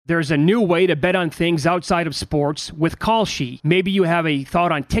There's a new way to bet on things outside of sports with Kalshi. Maybe you have a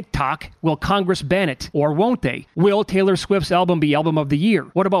thought on TikTok. Will Congress ban it? Or won't they? Will Taylor Swift's album be Album of the Year?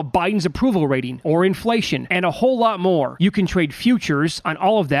 What about Biden's approval rating? Or inflation? And a whole lot more. You can trade futures on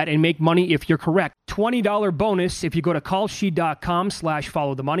all of that and make money if you're correct. $20 bonus if you go to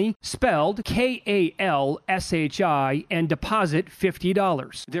kalshi.com/followthemoney, spelled KALSHI, and deposit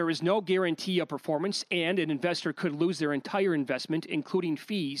 $50. There is no guarantee of performance, and an investor could lose their entire investment, including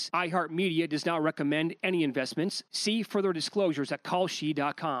fees. iHeartMedia does not recommend any investments. See further disclosures at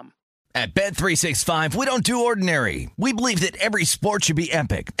kalshi.com. At Bet365, we don't do ordinary. We believe that every sport should be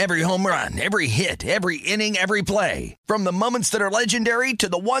epic. Every home run, every hit, every inning, every play. From the moments that are legendary to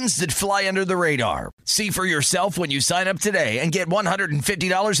the ones that fly under the radar. See for yourself when you sign up today and get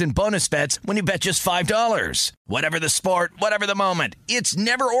 $150 in bonus bets when you bet just $5. Whatever the sport, whatever the moment, it's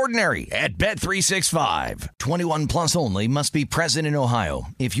never ordinary at Bet365. 21 plus only. Must be present in Ohio.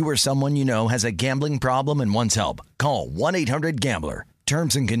 If you or someone you know has a gambling problem and wants help, call 1-800-GAMBLER.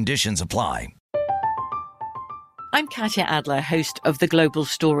 Terms and conditions apply. I'm Katya Adler, host of The Global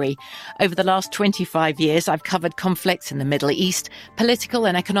Story. Over the last 25 years, I've covered conflicts in the Middle East, political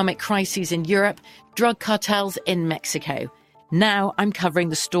and economic crises in Europe, drug cartels in Mexico. Now I'm covering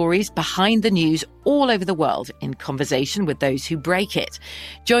the stories behind the news all over the world in conversation with those who break it.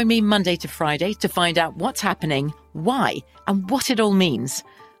 Join me Monday to Friday to find out what's happening, why, and what it all means.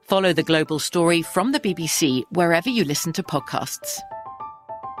 Follow The Global Story from the BBC wherever you listen to podcasts.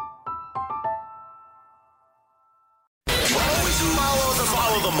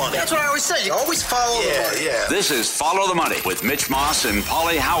 Follow the money. That's what I always say. You always follow the money. Yeah. This is Follow the Money with Mitch Moss and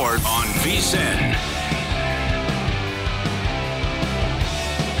Paulie Howard on VSiN.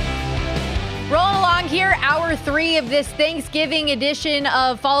 Rolling along here, hour 3 of this Thanksgiving edition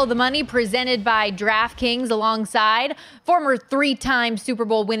of Follow the Money, presented by DraftKings, alongside former 3-time Super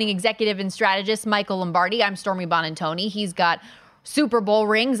Bowl winning executive and strategist Michael Lombardi. I'm Stormy Bonantoni. He's got Super Bowl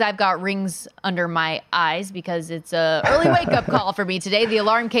rings. I've got rings under my eyes because it's a early wake-up call for me today. The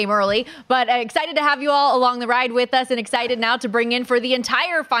alarm came early, but excited to have you all along the ride with us, and excited now to bring in for the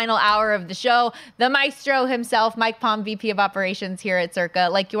entire final hour of the show, the maestro himself, Mike Palm, VP of Operations here at Circa,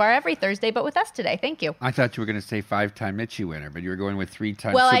 like you are every Thursday, but with us today. Thank you. I thought you were going to say 5-time Mitchie winner, but you were going with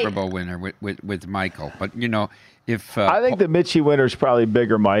 3-time Super Bowl winner with Michael. But, you know, if I think the Mitchie winner is probably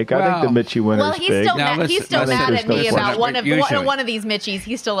bigger, Mike. I think the Mitchie winner is big. He's still mad at me about one of these Mitchies.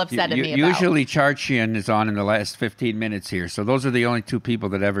 He's still upset at me about. Usually Charchian is on in the last 15 minutes here, so those are the only 2 people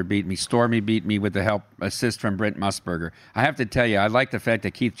that ever beat me. Stormy beat me with the assist from Brent Musburger. I have to tell you, I like the fact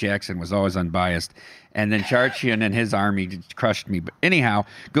that Keith Jackson was always unbiased, and then Charchian and his army crushed me. But anyhow,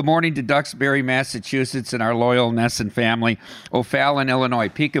 good morning to Duxbury, Massachusetts, and our loyal Nesson family. O'Fallon, Illinois.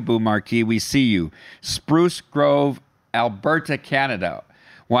 Peekaboo, Marquis, we see you. Spruce Grove, Alberta, Canada.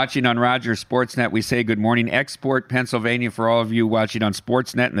 Watching on Rogers Sportsnet, we say good morning. Export, Pennsylvania, for all of you watching on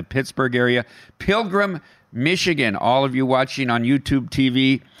Sportsnet in the Pittsburgh area. Pilgrim, Michigan, all of you watching on YouTube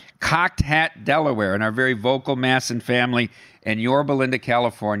TV. Cocked Hat, Delaware, and our very vocal Masson family. And Yorba Linda,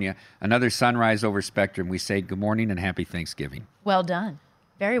 California, another sunrise over Spectrum. We say good morning and happy Thanksgiving. Well done.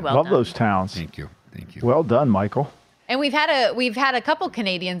 Very well done. Love those towns. Thank you. Well done, Michael. And we've had a couple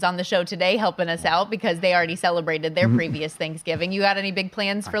Canadians on the show today helping us out because they already celebrated their previous Thanksgiving. You got any big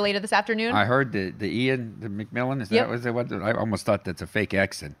plans for later this afternoon? I heard the Ian, the McMillan. That was what I almost thought that's a fake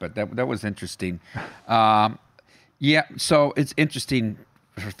accent, but that was interesting. So it's interesting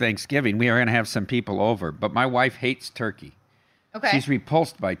for Thanksgiving. We are going to have some people over, but my wife hates turkey. Okay. She's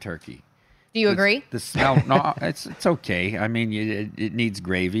repulsed by turkey. Do you agree? The smell, no, it's okay. I mean, it needs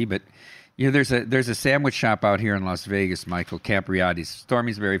gravy, but you know, there's a sandwich shop out here in Las Vegas, Michael, Capriati's.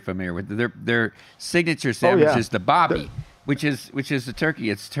 Stormy's very familiar with their signature sandwich is the Bobby, which is the turkey.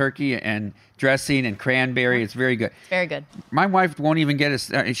 It's turkey and dressing and cranberry. It's very good. It's very good. My wife won't even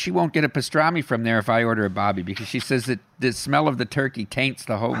get she won't get a pastrami from there if I order a Bobby because she says that the smell of the turkey taints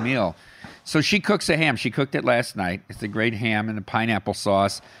the whole meal. So she cooks a ham. She cooked it last night. It's a great ham and a pineapple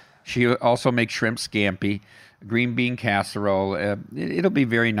sauce. She also makes shrimp scampi, green bean casserole. It'll be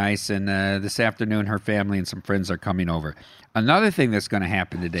very nice. And this afternoon, her family and some friends are coming over. Another thing that's going to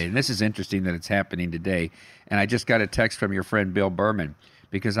happen today, and this is interesting that it's happening today, and I just got a text from your friend Bill Berman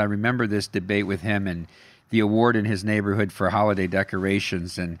because I remember this debate with him and the award in his neighborhood for holiday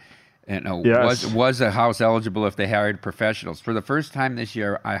decorations and was a house eligible if they hired professionals. For the first time this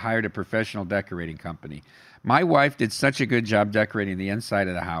year, I hired a professional decorating company. My wife did such a good job decorating the inside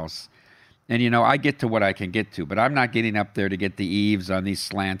of the house. And, you know, I get to what I can get to, but I'm not getting up there to get the eaves on these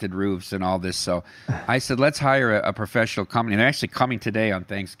slanted roofs and all this. So I said, let's hire a professional company. And they're actually coming today on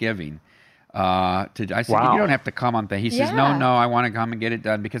Thanksgiving I said, Wow. you don't have to come on He says, no, I want to come and get it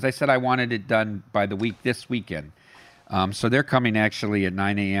done because I said I wanted it done by this weekend. So they're coming actually at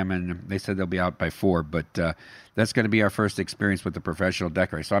 9 a.m. and they said they'll be out by 4. But that's going to be our first experience with the professional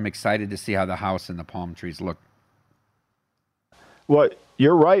decorator. So I'm excited to see how the house and the palm trees look. Well,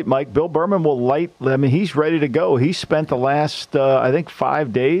 you're right, Mike. Bill Berman will light. I mean, he's ready to go. He spent the last, I think,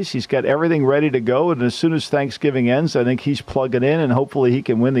 5 days. He's got everything ready to go. And as soon as Thanksgiving ends, I think he's plugging in, and hopefully he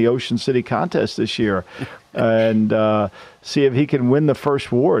can win the Ocean City contest this year and see if he can win the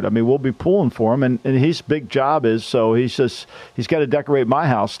first ward. I mean, we'll be pulling for him. And his big job is, he's got to decorate my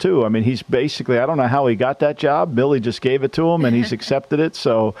house, too. I mean, he's basically, I don't know how he got that job. Billy just gave it to him, and he's accepted it.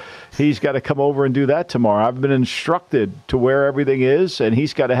 So he's got to come over and do that tomorrow. I've been instructed to where everything is, and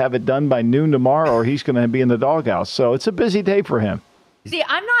he's got to have it done by noon tomorrow, or he's going to be in the doghouse. So it's a busy day for him. See,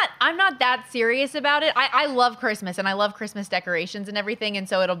 I'm not that serious about it. I love Christmas, and I love Christmas decorations and everything. And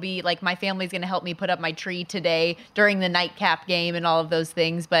so it'll be like my family's going to help me put up my tree today during the nightcap game and all of those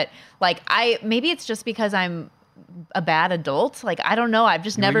things. But like maybe it's just because I'm a bad adult. Like, I don't know. I've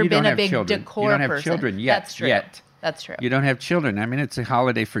just never been a big decor person. You don't have children yet. That's true. That's true. You don't have children. I mean, it's a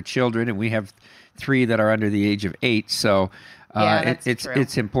holiday for children, and we have 3 that are under the age of 8. So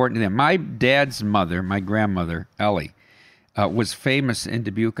it's important to them. My dad's mother, my grandmother, Ellie, was famous in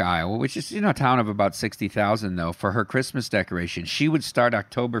Dubuque, Iowa, which is, a town of about 60,000, though, for her Christmas decoration. She would start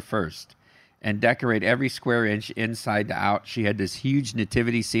October 1st and decorate every square inch inside to out. She had this huge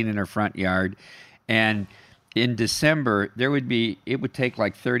nativity scene in her front yard. And in December, it would take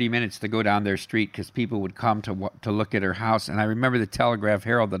like 30 minutes to go down their street because people would come to look at her house. And I remember the Telegraph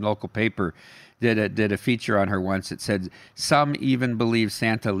Herald, the local paper, did a feature on her once. It said, "Some even believe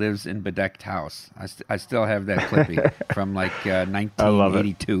Santa lives in bedecked house." I still have that clipping from like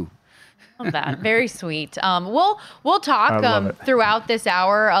 1982. Love that. Very sweet. We'll talk throughout this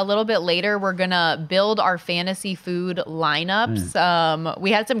hour. A little bit later, we're gonna build our fantasy food lineups. We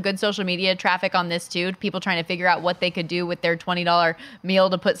had some good social media traffic on this too. People trying to figure out what they could do with their $20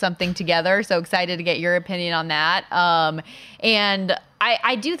 meal to put something together. So excited to get your opinion on that. And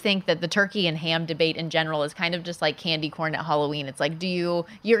I do think that the turkey and ham debate in general is kind of just like candy corn at Halloween. It's like,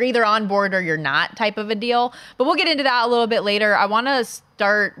 you're either on board or you're not type of a deal. But we'll get into that a little bit later. I want to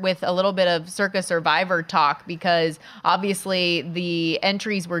start with a little bit of Circa Survivor talk because obviously the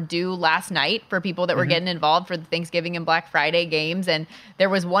entries were due last night for people that were getting involved for the Thanksgiving and Black Friday games. And there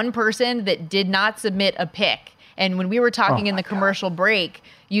was one person that did not submit a pick. And when we were talking in the commercial break,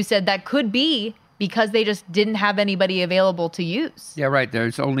 you said that could be because they just didn't have anybody available to use. Yeah, right.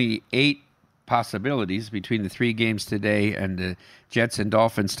 There's only 8 possibilities between the 3 games today and the Jets and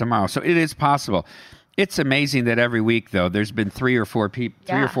Dolphins tomorrow. So it is possible. It's amazing that every week, though, there's been 3 or 4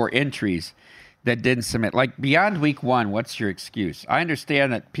 entries that didn't submit. Like beyond week 1, what's your excuse? I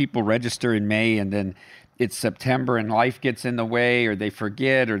understand that people register in May and then it's September and life gets in the way, or they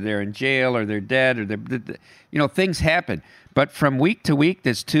forget, or they're in jail, or they're dead, or things happen. But from week to week,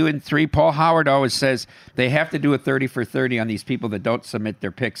 there's 2 and 3. Paul Howard always says they have to do a 30 for 30 on these people that don't submit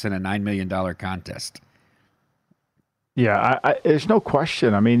their picks in a $9 million contest. Yeah, there's no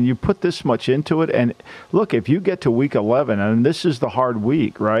question. I mean, you put this much into it, and look, if you get to week 11, and this is the hard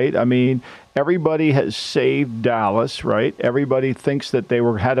week, right? I mean, everybody has saved Dallas, right? Everybody thinks that they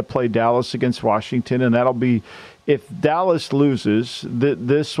had to play Dallas against Washington, and that'll be, if Dallas loses,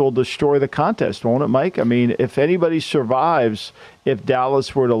 this will destroy the contest, won't it, Mike? I mean, if anybody survives, if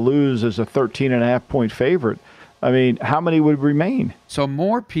Dallas were to lose as a 13.5-point favorite, I mean, how many would remain? So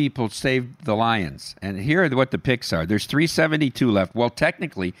more people saved the Lions. And here are what the picks are. There's 372 left. Well,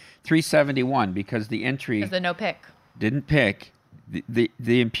 technically, 371 because the entry... Because the no pick. Didn't pick. The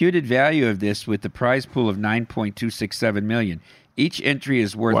imputed value of this with the prize pool of $9.267 million. Each entry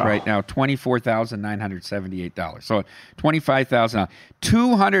is worth right now $24,978. So $25,000.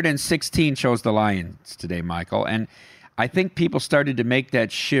 216 chose the Lions today, Michael. And I think people started to make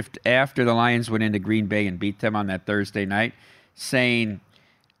that shift after the Lions went into Green Bay and beat them on that Thursday night, saying,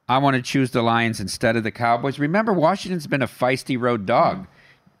 I want to choose the Lions instead of the Cowboys. Remember, Washington's been a feisty road dog.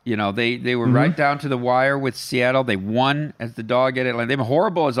 They were right down to the wire with Seattle. They won as the dog at Atlanta. They were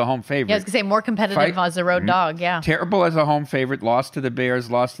horrible as a home favorite. Yeah, I was going to say more competitive as a road dog, yeah. Terrible as a home favorite. Lost to the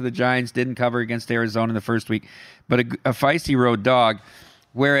Bears, lost to the Giants, didn't cover against Arizona in the first week. But a feisty road dog.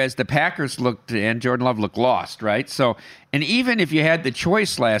 Whereas the Packers and Jordan Love looked lost, right? So, and even if you had the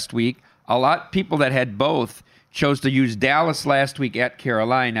choice last week, a lot of people that had both chose to use Dallas last week at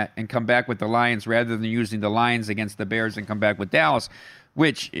Carolina and come back with the Lions rather than using the Lions against the Bears and come back with Dallas,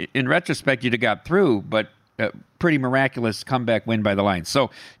 which in retrospect you'd have got through, but pretty miraculous comeback win by the Lions.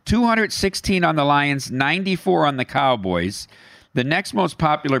 So 216 on the Lions, 94 on the Cowboys. The next most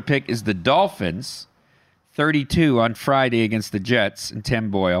popular pick is the Dolphins, 32 on Friday against the Jets and Tim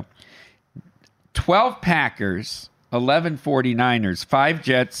Boyle. 12 Packers, 11 49ers, 5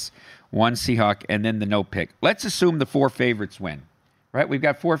 Jets, 1 Seahawk, and then the no pick. Let's assume the 4 favorites win, right? We've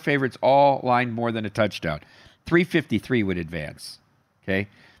got 4 favorites all lined more than a touchdown. 353 would advance, okay?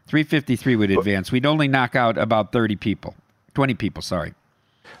 353 would advance. We'd only knock out about 20 people, sorry.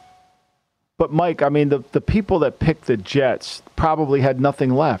 But, Mike, I mean, the people that picked the Jets probably had nothing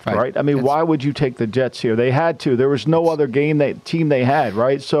left, right? I mean, why would you take the Jets here? They had to. There was no other team they had,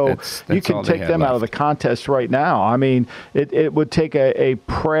 right? So that's you can take them out of the contest right now. I mean, it would take a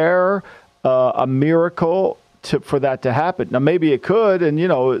prayer, a miracle for that to happen. Now, maybe it could, and,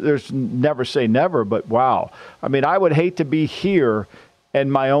 there's never say never, but wow. I mean, I would hate to be here and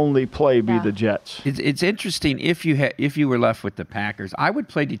my only play be the Jets. It's interesting. If you were left with the Packers, I would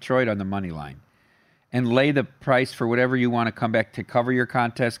play Detroit on the money line and lay the price for whatever you want to come back to cover your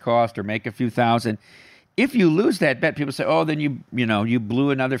contest cost or make a few thousand. If you lose that bet, people say, "Oh, then you blew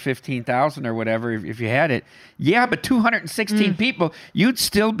another 15,000 or whatever if you had it." Yeah, but 216 people, you'd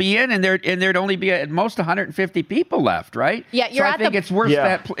still be in, and there'd only be at most 150 people left, right? Yeah, I think it's worth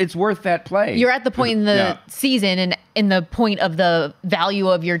that. It's worth that play. You're at the point in the season and in the point of the value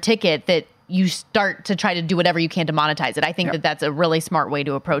of your ticket that you start to try to do whatever you can to monetize it. I think that that's a really smart way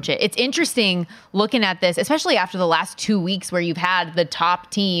to approach it. It's interesting looking at this, especially after the last 2 weeks where you've had the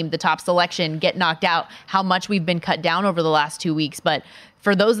top team, the top selection get knocked out, how much we've been cut down over the last 2 weeks. But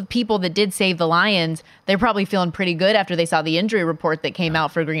for those people that did save the Lions, they're probably feeling pretty good after they saw the injury report that came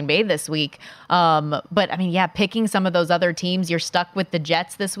out for Green Bay this week. But I mean, picking some of those other teams, you're stuck with the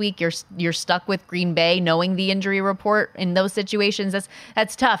Jets this week. You're stuck with Green Bay, knowing the injury report in those situations.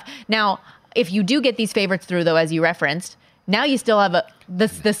 That's tough. Now, if you do get these favorites through, though, as you referenced, now you still have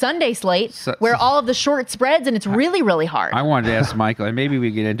the Sunday slate where all of the short spreads, and it's really, really hard. I wanted to ask Michael, and maybe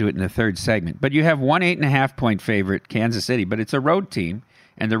we get into it in the third segment, but you have 1 8.5 point favorite, Kansas City, but it's a road team,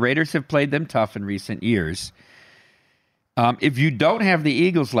 and the Raiders have played them tough in recent years. If you don't have the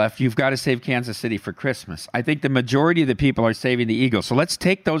Eagles left, you've got to save Kansas City for Christmas. I think the majority of the people are saving the Eagles. So let's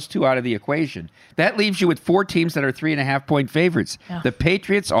take those 2 out of the equation. That leaves you with 4 teams that are 3.5 point favorites. Yeah. The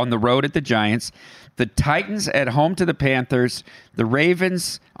Patriots on the road at the Giants, the Titans at home to the Panthers, the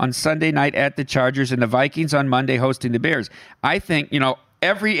Ravens on Sunday night at the Chargers, and the Vikings on Monday hosting the Bears. I think,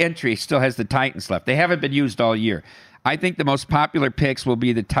 every entry still has the Titans left. They haven't been used all year. I think the most popular picks will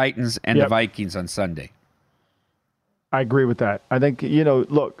be the Titans and the Vikings on Sunday. I agree with that. I think,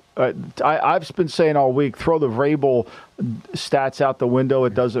 look, I've been saying all week, throw the Vrabel stats out the window.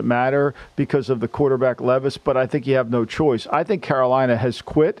 It doesn't matter because of the quarterback Levis, but I think you have no choice. I think Carolina has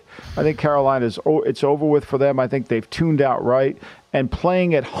quit. I think it's over with for them. I think they've tuned out right. And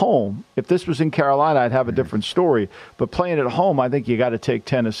playing at home, if this was in Carolina, I'd have a different story. But playing at home, I think you got to take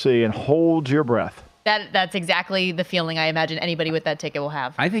Tennessee and hold your breath. That's exactly the feeling I imagine anybody with that ticket will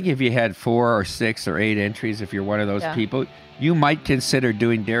have. I think if you had 4 or 6 or 8 entries, if you're one of those people, you might consider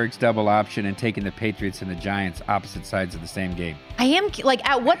doing Derek's double option and taking the Patriots and the Giants opposite sides of the same game. I am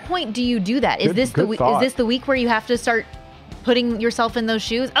at what point do you do that? Is this the week where you have to start putting yourself in those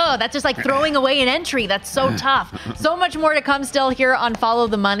shoes? Oh, that's just like throwing away an entry. That's so tough. So much more to come still here on Follow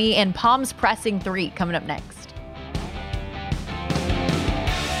the Money, and Palms Pressing 3 coming up next.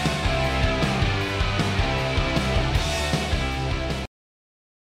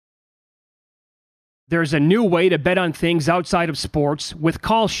 There's a new way to bet on things outside of sports with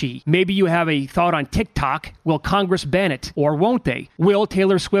Kalshi. Maybe you have a thought on TikTok. Will Congress ban it, or won't they? Will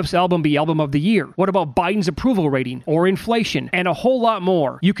Taylor Swift's album be album of the year? What about Biden's approval rating or inflation? And a whole lot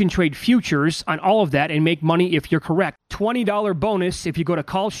more. You can trade futures on all of that and make money if you're correct. $20 bonus if you go to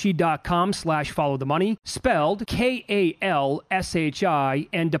kalshi.com/followthemoney, spelled KALSHI,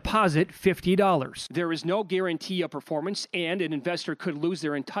 and deposit $50. There is no guarantee of performance, and an investor could lose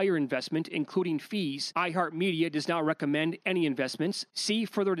their entire investment, including fees. iHeartMedia does not recommend any investments. See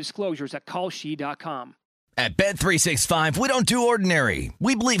further disclosures at kalshi.com. At Bet365, we don't do ordinary.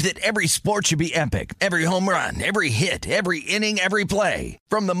 We believe that every sport should be epic. Every home run, every hit, every inning, every play.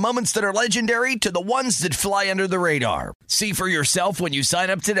 From the moments that are legendary to the ones that fly under the radar. See for yourself when you sign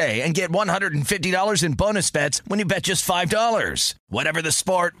up today and get $150 in bonus bets when you bet just $5. Whatever the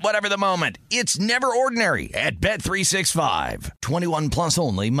sport, whatever the moment, it's never ordinary at Bet365. 21 plus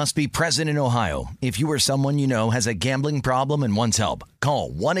only. Must be present in Ohio. If you or someone you know has a gambling problem and wants help,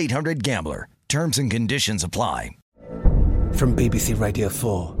 call 1-800-GAMBLER. Terms and conditions apply. From BBC Radio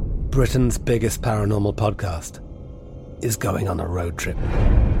 4, Britain's biggest paranormal podcast is going on a road trip.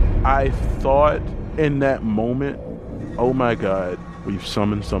 I thought in that moment, oh my God, we've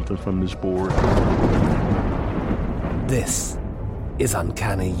summoned something from this board. This is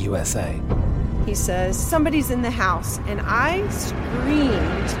Uncanny USA. He says, somebody's in the house, and I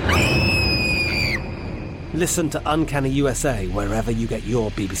screamed. Listen to Uncanny USA wherever you get your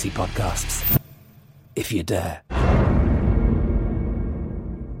BBC podcasts, if you dare.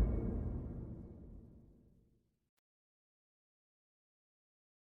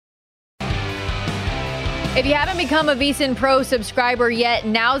 If you haven't become a VSiN Pro subscriber yet,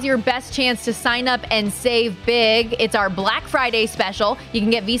 now's your best chance to sign up and save big. It's our Black Friday special. You can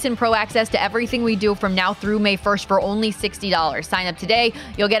get VSiN Pro access to everything we do from now through May 1st for only $60. Sign up today.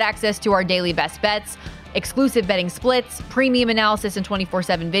 You'll get access to our daily best bets, exclusive betting splits, premium analysis, and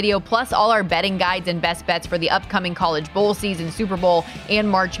 24/7 video, plus all our betting guides and best bets for the upcoming college bowl season, Super Bowl, and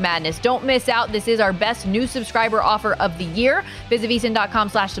March Madness. Don't miss out. This is our best new subscriber offer of the year. Visit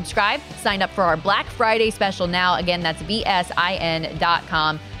vsin.com/subscribe. Sign up for our Black Friday special now. Again, that's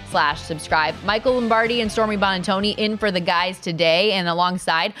vsin.com/subscribe. Michael Lombardi and Stormy Bonantoni in for the guys today, and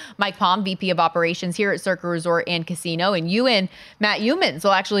alongside Mike Palm, VP of Operations here at Circa Resort and Casino, and you and Matt Youmans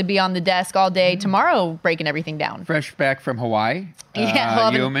will actually be on the desk all day tomorrow breaking everything down. Fresh back from Hawaii. Yeah,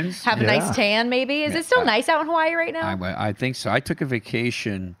 Youmans. Have a nice tan maybe. Is it still nice out in Hawaii right now? I think so. I took a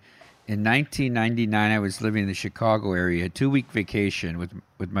vacation in 1999. I was living in the Chicago area, a 2-week vacation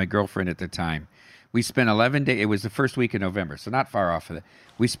with my girlfriend at the time. We spent 11 days. It was the first week of November, so not far off of it.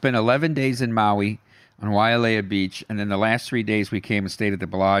 We spent 11 days in Maui on Wailea Beach, and then the last 3 days we came and stayed at the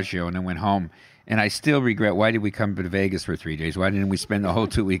Bellagio and then went home. And I still regret, why did we come to Vegas for 3 days? Why didn't we spend the whole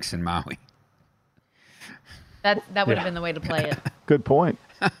 2 weeks in Maui? That would have been the way to play it. Good point.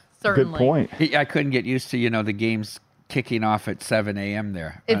 Certainly. Good point. I couldn't get used to, the games kicking off at 7 a.m.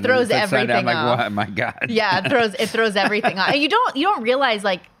 there. It throws everything off. off. What? My God. Yeah, it throws everything off. And you don't realize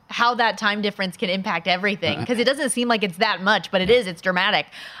like how that time difference can impact everything, because it doesn't seem like it's that much, but it is. It's dramatic.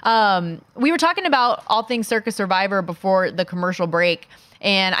 We were talking about all things Circa Survivor before the commercial break,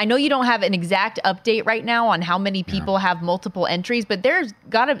 and I know you don't have an exact update right now on how many people have multiple entries, but there's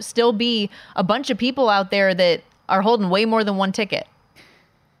got to still be a bunch of people out there that are holding way more than one ticket.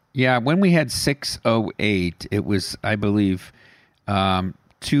 Yeah, when we had 608, it was, I believe,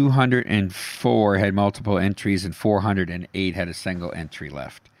 204 had multiple entries and 408 had a single entry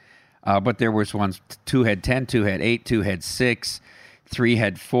left. But there was ones, 2 had 10, 2 had 8, 2 had 6, 3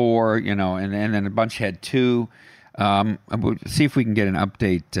 had 4, and then a bunch had 2. We'll see if we can get an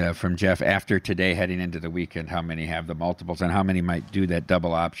update from Jeff after today, heading into the weekend, how many have the multiples and how many might do that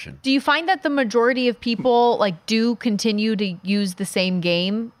double option. Do you find that the majority of people do continue to use the same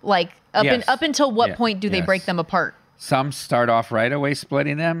game? Up until what point do they break them apart? Some start off right away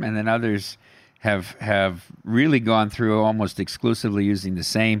splitting them, and then others have really gone through almost exclusively using the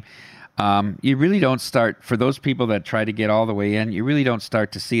same. You really don't start, for those people that try to get all the way in, you really don't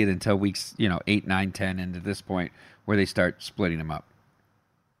start to see it until weeks 8, 9, 10 into this point where they start splitting them up.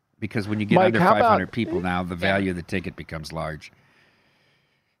 Because when you get under 500 people now, the value of the ticket becomes large.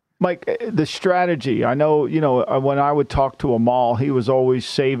 Mike, the strategy, I know, when I would talk to Amal, he was always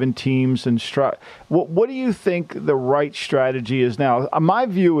saving teams and what do you think the right strategy is now? My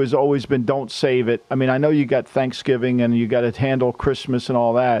view has always been don't save it. I mean, I know you got Thanksgiving and you got to handle Christmas and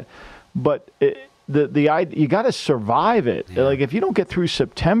all that, but you got to survive it. Yeah. If you don't get through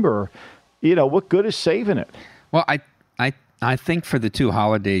September, what good is saving it? Well, I think for the 2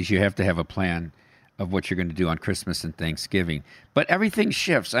 holidays, you have to have a plan of what you're going to do on Christmas and Thanksgiving. But everything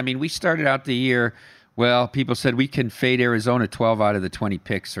shifts. I mean, we started out the year, people said we can fade Arizona 12 out of the 20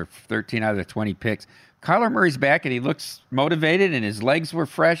 picks or 13 out of the 20 picks. Kyler Murray's back, and he looks motivated, and his legs were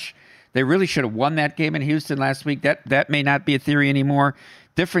fresh. They really should have won that game in Houston last week. That may not be a theory anymore.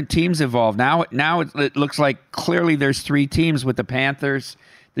 Different teams evolve. Now it looks like clearly there's 3 teams with the Panthers,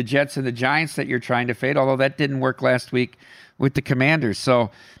 the Jets, and the Giants that you're trying to fade, although that didn't work last week with the Commanders. So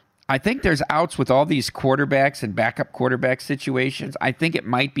I think there's outs with all these quarterbacks and backup quarterback situations. I think it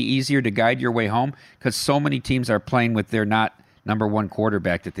might be easier to guide your way home because so many teams are playing with their not number 1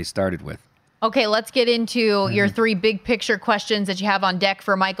 quarterback that they started with. Okay, let's get into your 3 big picture questions that you have on deck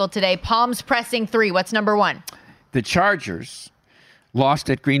for Michael today. Palms pressing 3. What's number 1? The Chargers lost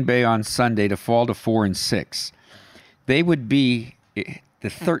at Green Bay on Sunday to fall to 4-6. They would be the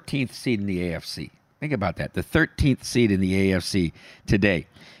 13th seed in the AFC. Think about that. The 13th seed in the AFC today.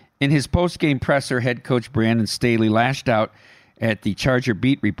 In his post-game presser, head coach Brandon Staley lashed out at the Charger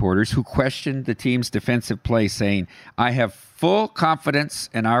beat reporters who questioned the team's defensive play, saying, "I have full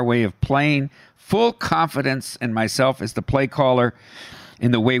confidence in our way of playing, full confidence in myself as the play caller, in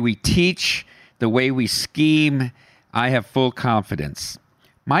the way we teach, the way we scheme. I have full confidence."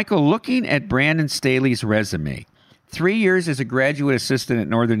 Michael, looking at Brandon Staley's resume, 3 years as a graduate assistant at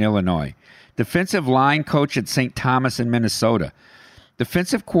Northern Illinois, defensive line coach at St. Thomas in Minnesota,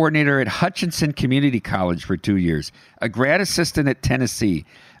 defensive coordinator at Hutchinson Community College for 2 years, a grad assistant at Tennessee,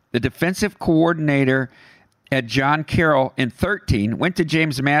 the defensive coordinator at John Carroll in 2013, went to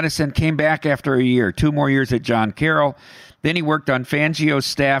James Madison, came back after a year, 2 more years at John Carroll. Then he worked on Fangio's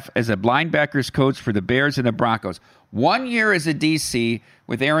staff as a linebackers coach for the Bears and the Broncos. 1 year as a DC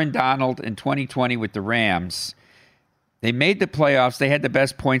with Aaron Donald in 2020 with the Rams. They made the playoffs. They had the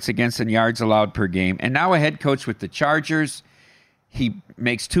best points against and yards allowed per game. And now a head coach with the Chargers. He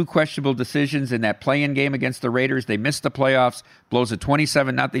makes 2 questionable decisions in that play-in game against the Raiders. They missed the playoffs, blows a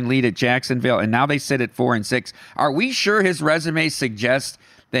 27-0 lead at Jacksonville, and now they sit at 4-6. Are we sure his resume suggests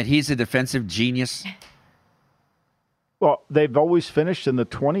that he's a defensive genius? Well, they've always finished in the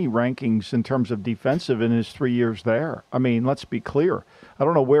 20 rankings in terms of defensive in his 3 years there. I mean, let's be clear. I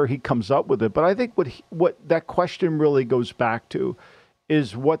don't know where he comes up with it, but I think what that question really goes back to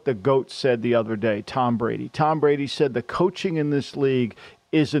is what the GOAT said the other day, Tom Brady. Tom Brady said the coaching in this league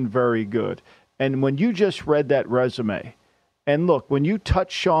isn't very good. And when you just read that resume, and look, when you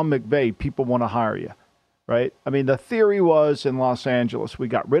touch Sean McVay, people want to hire you, right? I mean, the theory was in Los Angeles, we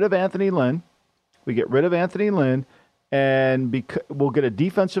got rid of Anthony Lynn. And we'll get a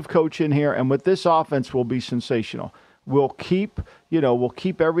defensive coach in here, and with this offense, we'll be sensational. We'll keep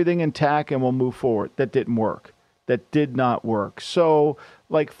everything intact, and we'll move forward. That didn't work. That did not work. So,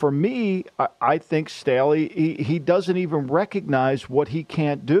 like, for me, I think Staley, he doesn't even recognize what he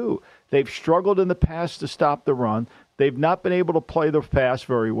can't do. They've struggled in the past to stop the run. They've not been able to play the pass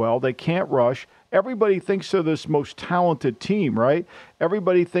very well. They can't rush. Everybody thinks they're this most talented team, right?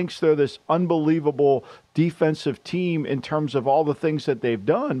 Everybody thinks they're this unbelievable defensive team in terms of all the things that they've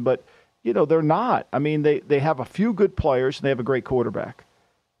done, but, they're not. I mean, they have a few good players, and they have a great quarterback.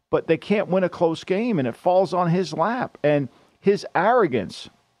 But they can't win a close game, and it falls on his lap. And his arrogance,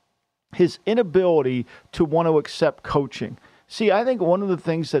 his inability to want to accept coaching. See, I think one of the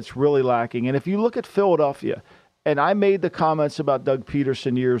things that's really lacking, and if you look at Philadelphia, and I made the comments about Doug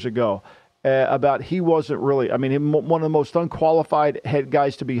Peterson years ago, about he wasn't really, one of the most unqualified head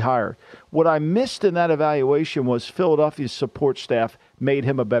guys to be hired. What I missed in that evaluation was Philadelphia's support staff made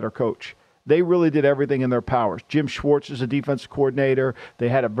him a better coach. They really did everything in their powers. Jim Schwartz is a defense coordinator. They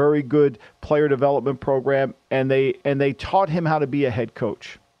had a very good player development program, and they taught him how to be a head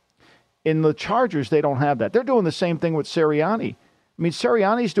coach. In the Chargers, they don't have that. They're doing the same thing with Sirianni. I mean,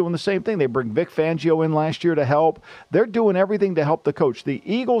 Sirianni's doing the same thing. They bring Vic Fangio in last year to help. They're doing everything to help the coach. The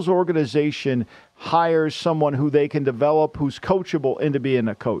Eagles organization hires someone who they can develop, who's coachable into being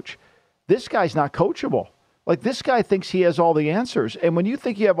a coach. This guy's not coachable. Like, this guy thinks he has all the answers. And when you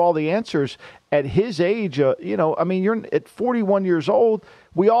think you have all the answers at his age, you're at 41 years old.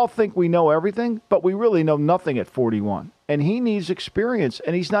 We all think we know everything, but we really know nothing at 41. And he needs experience,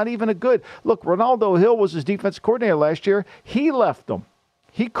 and he's not even a good. Look, Ronaldo Hill was his defense coordinator last year. He left him.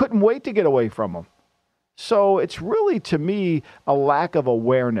 He couldn't wait to get away from him. So it's really, to me, a lack of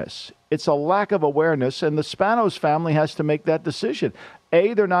awareness. It's a lack of awareness, and the Spanos family has to make that decision.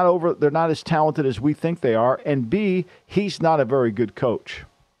 A, they're not as talented as we think they are, and B, he's not a very good coach.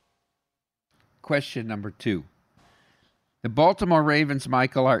 Question number 2. The Baltimore Ravens,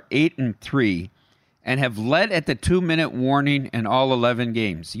 Michael, are 8-3 and have led at the 2-minute warning in all 11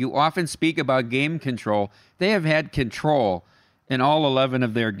 games. You often speak about game control. They have had control in all 11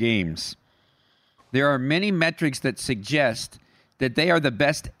 of their games. There are many metrics that suggest that they are the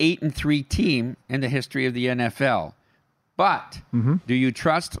best 8-3 team in the history of the NFL. But do you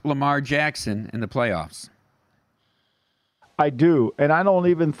trust Lamar Jackson in the playoffs? I do, and I don't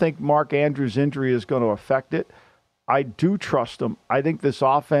even think Mark Andrews' injury is going to affect it. I do trust him. I think this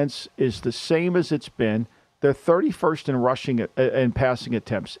offense is the same as it's been. They're 31st in rushing and passing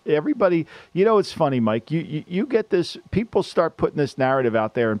attempts. Everybody, it's funny, Mike. You get this. People start putting this narrative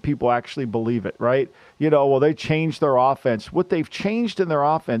out there, and people actually believe it, right? They changed their offense. What they've changed in their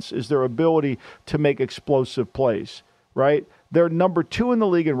offense is their ability to make explosive plays, right? They're number 2 in the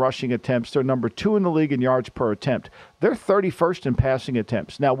league in rushing attempts. They're number 2 in the league in yards per attempt. They're 31st in passing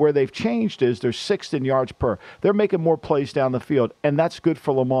attempts. Now, where they've changed is they're 6th in yards per. They're making more plays down the field, and that's good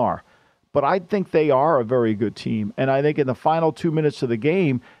for Lamar. But I think they are a very good team. And I think in the final 2 minutes of the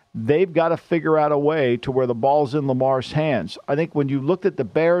game, they've got to figure out a way to where the ball's in Lamar's hands. I think when you looked at the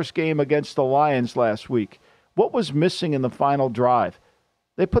Bears game against the Lions last week, what was missing in the final drive?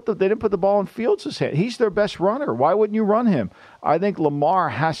 They didn't put the ball in Fields' hand. He's their best runner. Why wouldn't you run him? I think Lamar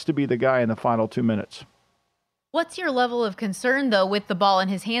has to be the guy in the final 2 minutes. What's your level of concern, though, with the ball in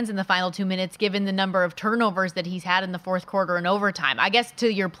his hands in the final 2 minutes, given the number of turnovers that he's had in the fourth quarter and overtime? I guess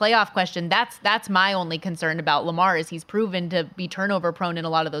to your playoff question, that's my only concern about Lamar is he's proven to be turnover prone in a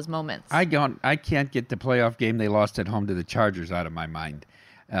lot of those moments. I can't get the playoff game they lost at home to the Chargers out of my mind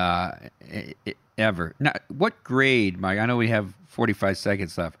ever. Now, what grade, Mike? I know we have 45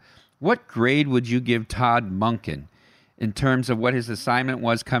 seconds left. What grade would you give Todd Monken in terms of what his assignment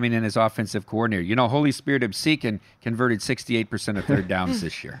was coming in as offensive coordinator? You know, Holy Spirit of Seekin converted 68% of third downs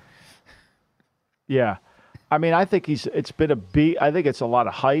this year. Yeah. I mean, I think it's been a B. I think it's a lot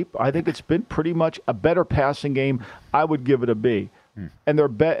of hype. I think it's been pretty much a better passing game. I would give it a B. And they're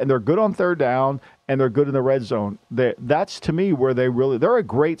good on third down, and they're good in the red zone. That's, to me, where they're a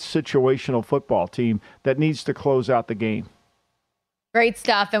great situational football team that needs to close out the game. Great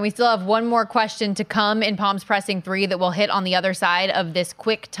stuff. And we still have one more question to come in Palms Pressing 3 that we'll hit on the other side of this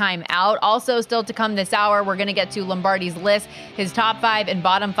quick time out. Also still to come this hour, we're going to get to Lombardi's list, his top 5 and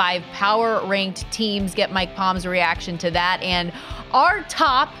bottom 5 power ranked teams. Get Mike Palm's reaction to that. And our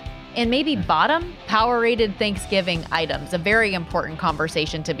top and maybe bottom power rated Thanksgiving items. A very important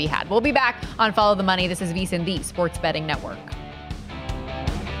conversation to be had. We'll be back on Follow the Money. This is VSiN, the Sports Betting Network.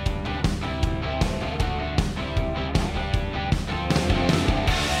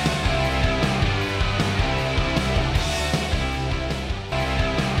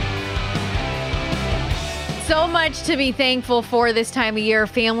 So much to be thankful for this time of year.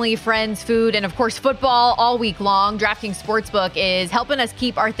 Family, friends, food, and of course football all week long. DraftKings Sportsbook is helping us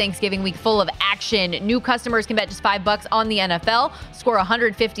keep our Thanksgiving week full of action. New customers can bet just $5 on the NFL, score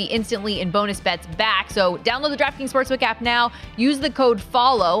 $150 instantly in bonus bets back. So download the DraftKings Sportsbook app now. Use the code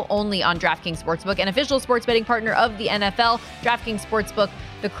FOLLOW only on DraftKings Sportsbook, an official sports betting partner of the NFL. DraftKings Sportsbook,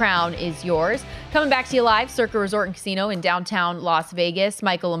 the crown is yours. Coming back to you live, Circa Resort and Casino in downtown Las Vegas.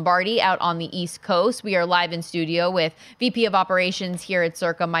 Michael Lombardi out on the East Coast. We are live in studio with VP of Operations here at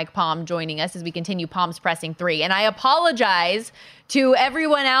Circa, Mike Palm, joining us as we continue Palms Pressing 3. And I apologize to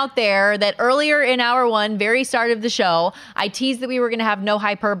everyone out there that earlier in hour one, very start of the show, I teased that we were going to have no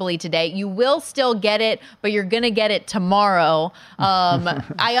hyperbole today. You will still get it, but you're going to get it tomorrow.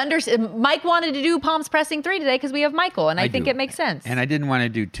 I understand. Mike wanted to do Palms Pressing 3 today because we have Michael, and I think it makes sense. And I didn't want to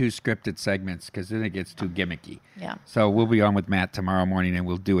do 2 scripted segments because then it gets too gimmicky. Yeah. So we'll be on with Matt tomorrow morning, and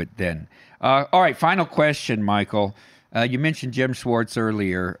we'll do it then. All right, final question, Michael. You mentioned Jim Schwartz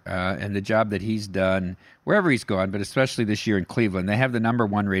earlier and the job that he's done wherever he's gone, but especially this year in Cleveland. They have the number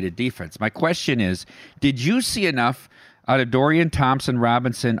 1 rated defense. My question is, did you see enough out of Dorian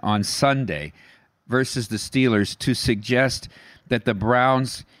Thompson-Robinson on Sunday versus the Steelers to suggest that the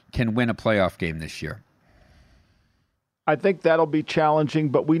Browns can win a playoff game this year? I think that'll be challenging,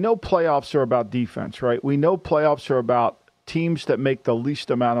 but we know playoffs are about defense, right? We know playoffs are about teams that make the least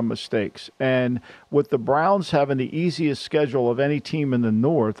amount of mistakes. And with the Browns having the easiest schedule of any team in the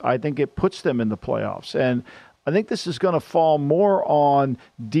North, I think it puts them in the playoffs. And I think this is going to fall more on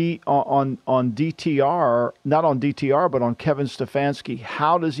DTR, not on DTR, but on Kevin Stefanski.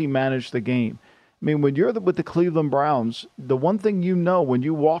 How does he manage the game? I mean, when you're with the Cleveland Browns, the one thing you know when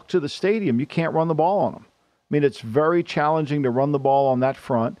you walk to the stadium, you can't run the ball on them. I mean, it's very challenging to run the ball on that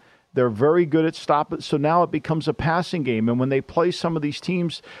front. They're very good at stopping. So now it becomes a passing game. And when they play some of these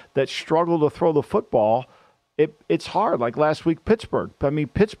teams that struggle to throw the football, it's hard. Like last week, Pittsburgh. I mean,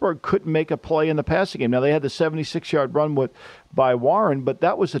 Pittsburgh couldn't make a play in the passing game. Now, they had the 76-yard run by Warren, but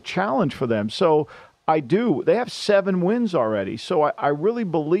that was a challenge for them. So they have 7 wins already. So I really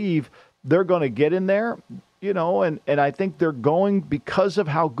believe they're going to get in there, and I think they're going because of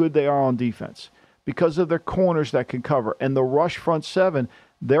how good they are on defense, because of their corners that can cover, and the rush front 7,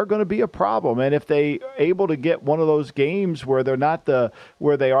 they're going to be a problem. And if they able to get one of those games where they're not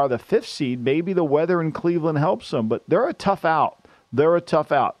where they are the 5th seed, maybe the weather in Cleveland helps them. But they're a tough out.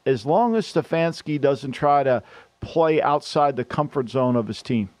 As long as Stefanski doesn't try to play outside the comfort zone of his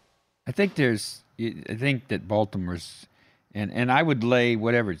team. I think that Baltimore's, and I would lay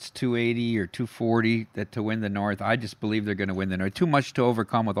whatever, it's 280 or 240 to win the North. I just believe they're going to win the North. Too much to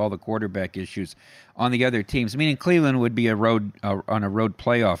overcome with all the quarterback issues on the other teams. Meaning Cleveland would be on a road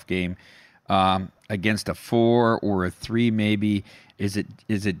playoff game against a 4 or a 3 maybe. Is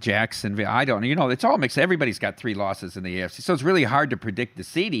it Jacksonville? I don't know. It's all mixed. Everybody's got 3 losses in the AFC, so it's really hard to predict the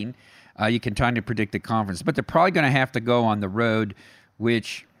seeding. You can try to predict the conference, but they're probably going to have to go on the road,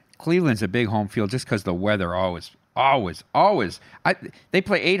 which Cleveland's a big home field just because the weather always. They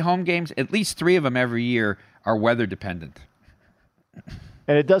play 8 home games. At least 3 of them every year are weather dependent.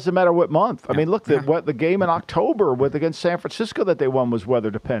 And it doesn't matter what month. I mean, look, the game in October against San Francisco that they won was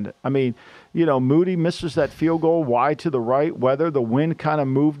weather dependent. I mean, Moody misses that field goal wide to the right. The wind kind of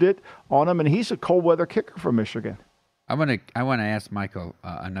moved it on him, and he's a cold weather kicker for Michigan. I want to ask Michael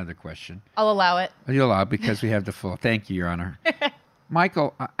another question. I'll allow it. You'll allow it because we have the full. Thank you, Your Honor.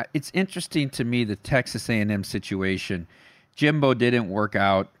 Michael, it's interesting to me the Texas A&M situation. Jimbo didn't work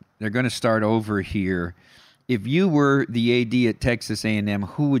out. They're going to start over here. If you were the AD at Texas A&M,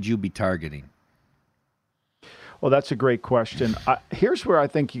 who would you be targeting? Well, that's a great question. Here's where I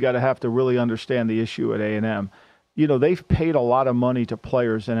think you got to have to really understand the issue at A&M. They've paid a lot of money to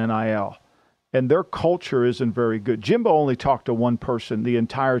players in NIL, and their culture isn't very good. Jimbo only talked to one person the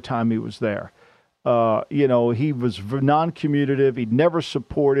entire time he was there. He was non-commutative. He never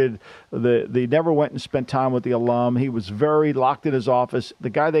supported they never went and spent time with the alum. He was very locked in his office.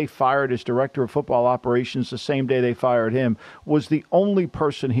 The guy they fired as director of football operations the same day they fired him was the only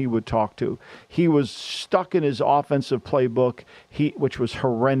person he would talk to. He was stuck in his offensive playbook, which was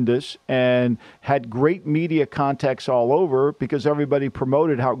horrendous, and had great media contacts all over because everybody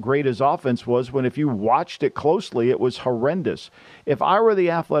promoted how great his offense was, when if you watched it closely, it was horrendous. If I were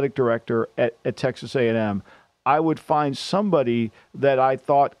the athletic director at Texas A&M, I would find somebody that I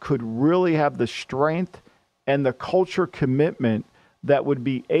thought could really have the strength and the culture commitment that would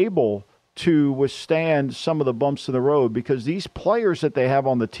be able to withstand some of the bumps in the road, because these players that they have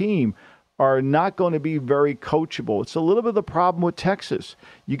on the team are not going to be very coachable. It's a little bit of the problem with Texas.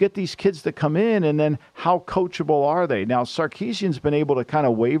 You get these kids that come in, and then how coachable are they? Now, Sarkisian's been able to kind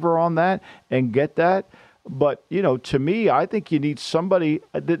of waver on that and get that. But, to me, I think you need somebody.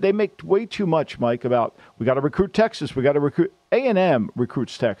 They make way too much, Mike, about we got to recruit Texas. We got to recruit. A&M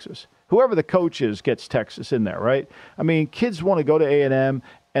recruits Texas. Whoever the coach is gets Texas in there, right? I mean, kids want to go to A&M,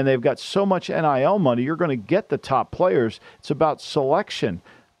 and they've got so much NIL money. You're going to get the top players. It's about selection.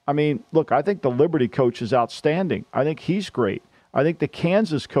 I mean, look, I think the Liberty coach is outstanding. I think he's great. I think the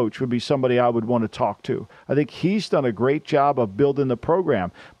Kansas coach would be somebody I would want to talk to. I think he's done a great job of building the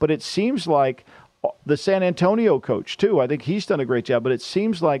program. But it seems like the San Antonio coach, too, I think he's done a great job, but it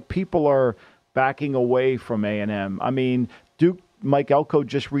seems like people are backing away from A&M. I mean, Mike Elko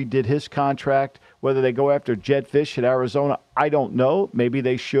just redid his contract. Whether they go after Jedd Fisch at Arizona, I don't know. Maybe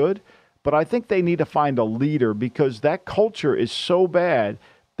they should. But I think they need to find a leader, because that culture is so bad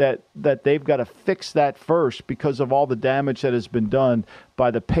that they've got to fix that first, because of all the damage that has been done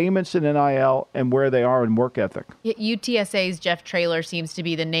by the payments in NIL and where they are in work ethic. UTSA's Jeff Traylor seems to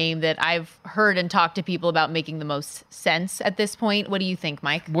be the name that I've heard and talked to people about making the most sense at this point. What do you think,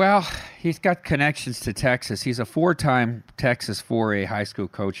 Mike? Well, he's got connections to Texas. He's a 4-time Texas 4A high school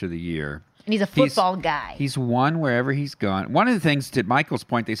coach of the year. And he's a football guy. He's won wherever he's gone. One of the things, to Michael's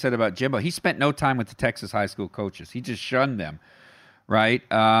point, they said about Jimbo, he spent no time with the Texas high school coaches. He just shunned them. Right,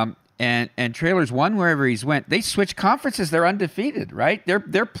 and Traylor's won wherever he's went. They switch conferences; they're undefeated. Right,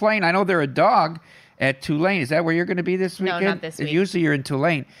 they're playing. I know they're a dog at Tulane. Is that where you're going to be this weekend? No, not this week. Usually you're in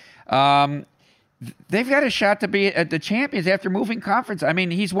Tulane. They've got a shot to be at the champions after moving conference. I mean,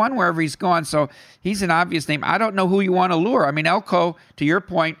 he's won wherever he's gone, so he's an obvious name. I don't know who you want to lure. I mean, Elko, to your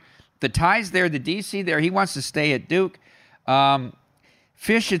point, the ties there, the DC there. He wants to stay at Duke.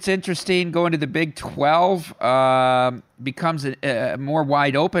 Fisch, it's interesting, going to the Big 12 becomes more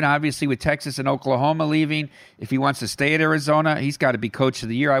wide open, obviously, with Texas and Oklahoma leaving. If he wants to stay at Arizona, he's got to be coach of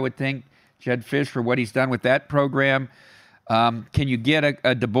the year, I would think. Jedd Fisch, for what he's done with that program. Can you get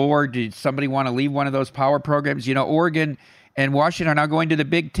a DeBoer? Did somebody want to leave one of those power programs? Oregon and Washington are now going to the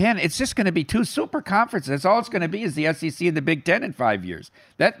Big 10. It's just going to be 2 super conferences. That's all it's going to be, is the SEC and the Big 10 in 5 years.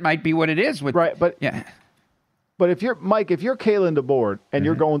 That might be what it is. Right, but... Yeah. But if you're Kalen DeBoer and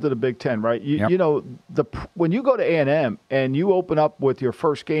you're going to the Big Ten, right? When you go to A&M and you open up with your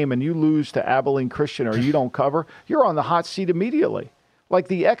first game and you lose to Abilene Christian or you don't cover, you're on the hot seat immediately. Like,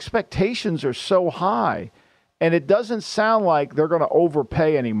 the expectations are so high, and it doesn't sound like they're going to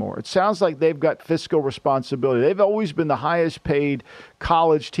overpay anymore. It sounds like they've got fiscal responsibility. They've always been the highest paid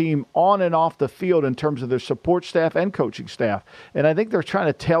college team on and off the field in terms of their support staff and coaching staff. And I think they're trying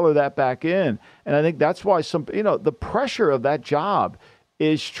to tailor that back in. And I think that's why the pressure of that job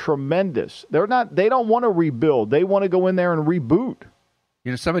is tremendous. They don't want to rebuild. They want to go in there and reboot.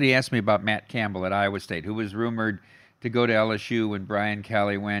 Somebody asked me about Matt Campbell at Iowa State, who was rumored to go to LSU when Brian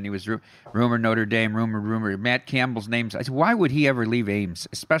Kelly went. He was rumored Notre Dame, rumored. Matt Campbell's name. I said, why would he ever leave Ames,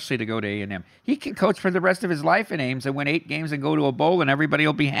 especially to go to A&M? He can coach for the rest of his life in Ames and win 8 games and go to a bowl, and everybody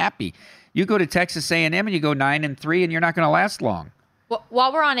will be happy. You go to Texas A&M and you go 9-3, and you're not going to last long. Well,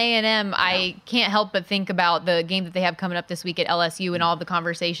 while we're on A&M, I can't help but think about the game that they have coming up this week at LSU and all the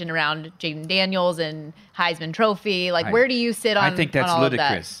conversation around Jaden Daniels and Heisman Trophy. Like, where do you sit on? I think that's on all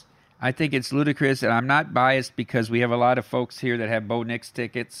ludicrous. Of that? I think it's ludicrous, and I'm not biased because we have a lot of folks here that have Bo Nix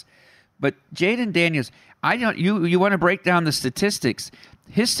tickets. But Jaden Daniels, you want to break down the statistics.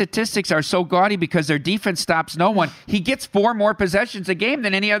 His statistics are so gaudy because their defense stops no one. He gets 4 more possessions a game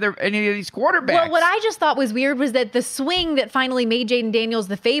than any of these quarterbacks. Well, what I just thought was weird was that the swing that finally made Jaden Daniels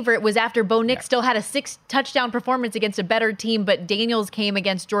the favorite was after Bo Nix still had a 6-touchdown performance against a better team, but Daniels came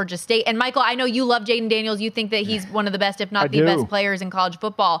against Georgia State. And Michael, I know you love Jaden Daniels. You think that he's one of the best, if not the best players in college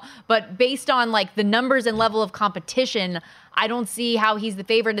football. But based on like the numbers and level of competition, I don't see how he's the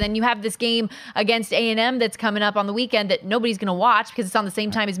favorite. And then you have this game against A&M that's coming up on the weekend that nobody's going to watch because it's on the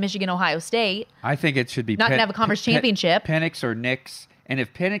same time as Michigan, Ohio State. I think it should be not going to have a conference championship. Penix or Nix. And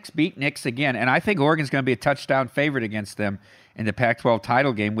if Penix beat Nix again, and I think Oregon's going to be a touchdown favorite against them in the Pac-12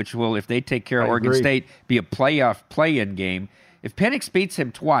 title game, which will, if they take care of Oregon State, be a playoff play-in game. If Penix beats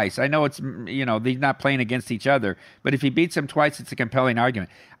him twice, I know it's, they're not playing against each other, but if he beats him twice, it's a compelling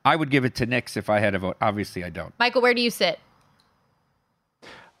argument. I would give it to Nix if I had a vote. Obviously, I don't. Michael, where do you sit?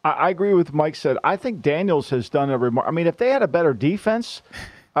 I agree with Mike said. I think Daniels has done if they had a better defense,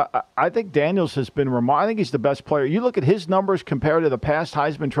 I think Daniels has been remarkable. I think he's the best player. You look at his numbers compared to the past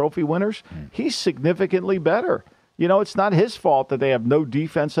Heisman Trophy winners, he's significantly better. It's not his fault that they have no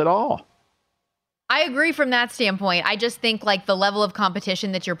defense at all. I agree from that standpoint. I just think like the level of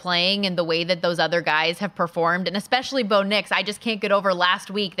competition that you're playing and the way that those other guys have performed, and especially Bo Nix, I just can't get over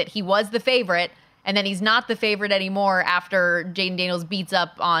last week that he was the favorite. And then he's not the favorite anymore after Jaden Daniels beats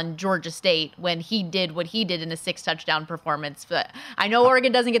up on Georgia State when he did what he did in a 6-touchdown performance. But I know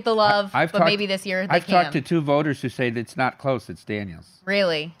Oregon doesn't get the love, maybe this year they can. I've talked to 2 voters who say that it's not close. It's Daniels.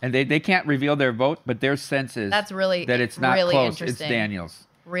 Really? And they can't reveal their vote, but their sense is that it's not really close. It's Daniels.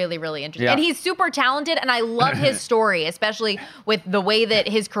 Really, really interesting. Yeah. And he's super talented, and I love his story, especially with the way that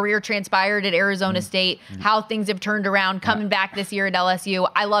his career transpired at Arizona State, how things have turned around, coming back this year at LSU.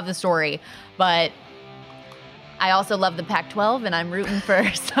 I love the story, but I also love the Pac-12, and I'm rooting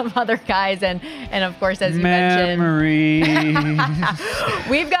for some other guys. And of course, as you mentioned,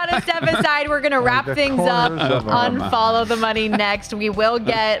 we've got to step aside. We're going to wrap things up on Follow the Money next. We will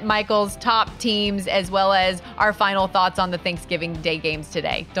get Michael's top teams as well as our final thoughts on the Thanksgiving Day games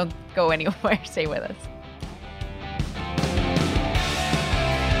today. Don't go anywhere. Stay with us.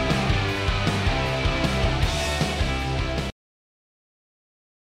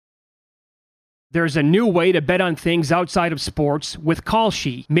 There's a new way to bet on things outside of sports with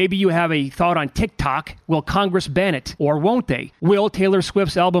Kalshi. Maybe you have a thought on TikTok. Will Congress ban it? Or won't they? Will Taylor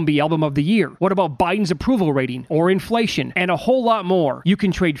Swift's album be album of the year? What about Biden's approval rating or inflation? And a whole lot more. You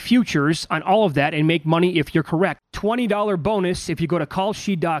can trade futures on all of that and make money if you're correct. $20 bonus if you go to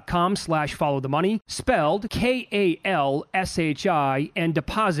kalshi.com/followthemoney, spelled KALSHI, and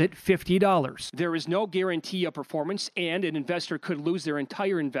deposit $50. There is no guarantee of performance, and an investor could lose their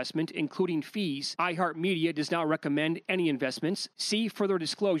entire investment, including fees. iHeartMedia does not recommend any investments. See further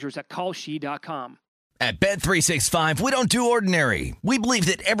disclosures at kalshi.com. At Bet365, we don't do ordinary. We believe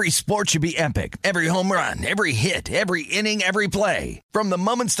that every sport should be epic. Every home run, every hit, every inning, every play. From the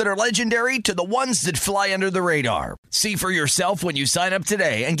moments that are legendary to the ones that fly under the radar. See for yourself when you sign up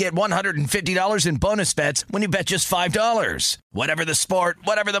today and get $150 in bonus bets when you bet just $5. Whatever the sport,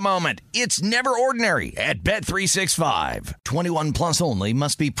 whatever the moment, it's never ordinary at Bet365. 21 plus only.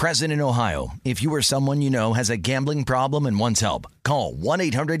 Must be present in Ohio. If you or someone you know has a gambling problem and wants help, call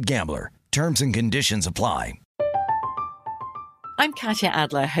 1-800-GAMBLER. Terms and conditions apply. I'm Katya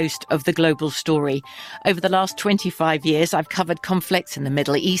Adler, host of The Global Story. Over the last 25 years, I've covered conflicts in the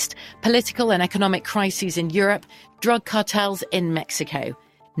Middle East, political and economic crises in Europe, drug cartels in Mexico.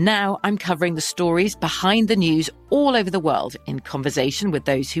 Now I'm covering the stories behind the news all over the world in conversation with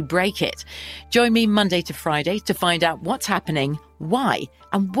those who break it. Join me Monday to Friday to find out what's happening, why,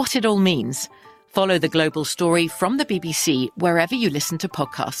 and what it all means. Follow The Global Story from the BBC wherever you listen to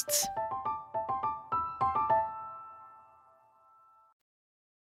podcasts.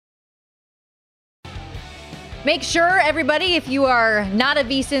 Make sure, everybody, if you are not a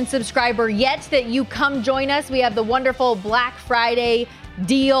VSiN subscriber yet, that you come join us. We have the wonderful Black Friday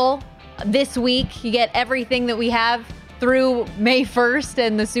deal this week. You get everything that we have through May 1st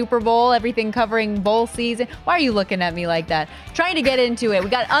and the Super Bowl, everything covering bowl season. Why are you looking at me like that? Trying to get into it. We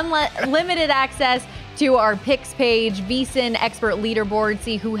got unlimited access to our picks page, VSiN expert leaderboard,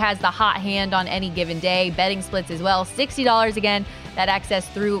 see who has the hot hand on any given day, betting splits as well. $60 again, that access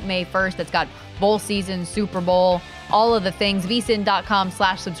through May 1st. That's got bowl season, Super Bowl, all of the things.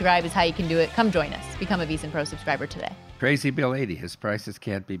 VSiN.com/subscribe is how you can do it. Come join us. Become a VSiN Pro subscriber today. Crazy Bill 80. His prices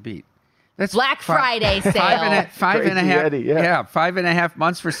can't be beat. That's Black Friday sale. Five and a half. Eddie, yeah. 5.5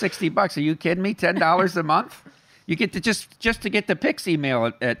 months for $60. Are you kidding me? $10 a month? You get to just to get the Pix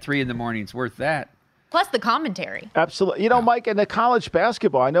email at 3 in the morning. It's worth that. Plus the commentary. Absolutely. Mike, in the college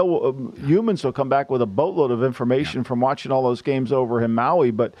basketball, I know humans will come back with a boatload of information from watching all those games over in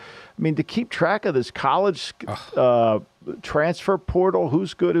Maui. But, I mean, to keep track of this college transfer portal,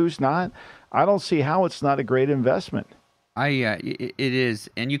 who's good, who's not, I don't see how it's not a great investment. It is.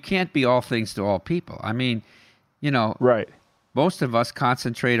 And you can't be all things to all people. I mean, right. Most of us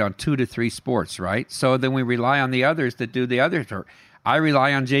concentrate on 2 to 3 sports, right? So then we rely on the others that do the other. I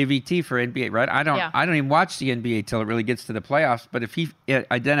rely on JVT for NBA, right? I don't even watch the NBA till it really gets to the playoffs. But if he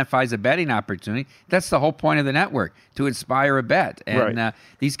identifies a betting opportunity, that's the whole point of the network, to inspire a bet. And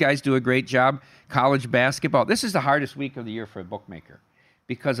these guys do a great job. College basketball. This is the hardest week of the year for a bookmaker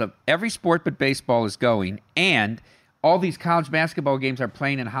because of every sport but baseball is going, and all these college basketball games are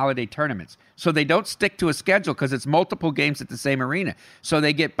playing in holiday tournaments. So they don't stick to a schedule because it's multiple games at the same arena. So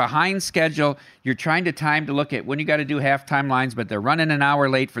they get behind schedule. You're trying to look at when you got to do halftime lines, but they're running an hour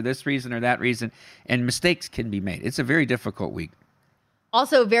late for this reason or that reason, and mistakes can be made. It's a very difficult week.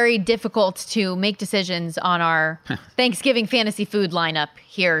 Also very difficult to make decisions on our Thanksgiving fantasy food lineup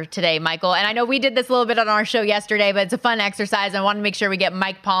here today, Michael. And I know we did this a little bit on our show yesterday, but it's a fun exercise. I want to make sure we get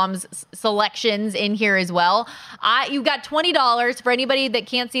Mike Palm's selections in here as well. You've got $20 for anybody that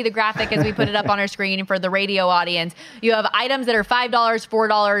can't see the graphic as we put it up on our screen for the radio audience. You have items that are $5, $4,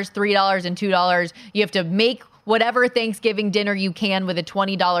 $3, and $2. You have to make whatever Thanksgiving dinner you can with a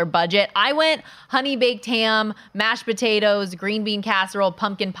 $20 budget. I went honey baked ham, mashed potatoes, green bean casserole,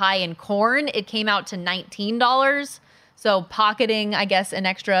 pumpkin pie, and corn. It came out to $19. So pocketing, I guess, an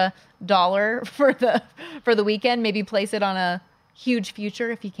extra $1 for the weekend. Maybe place it on a huge future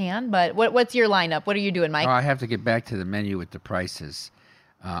if you can. But what's your lineup? What are you doing, Mike? Oh, I have to get back to the menu with the prices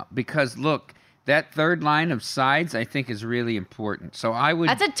because look. That third line of sides, I think, is really important. So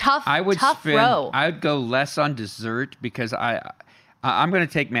That's a tough row. I would go less on dessert because I'm going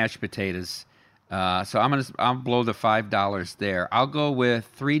to take mashed potatoes. So I'll blow the $5 there. I'll go with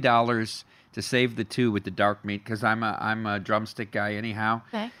 $3 to save the $2 with the dark meat because I'm a drumstick guy anyhow.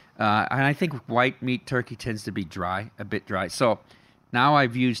 Okay. And I think white meat turkey tends to be a bit dry. So now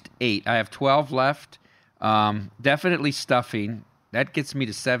I've used 8. I have 12 left. Definitely stuffing. That gets me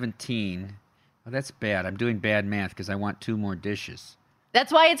to 17. Oh, that's bad. I'm doing bad math because I want 2 more dishes.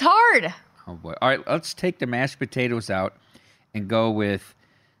 That's why it's hard. Oh, boy. All right, let's take the mashed potatoes out and go with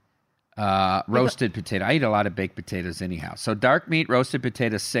roasted potato. I eat a lot of baked potatoes anyhow. So dark meat, roasted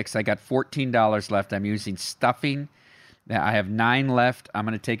potato, 6. I got $14 left. I'm using stuffing. I have 9 left. I'm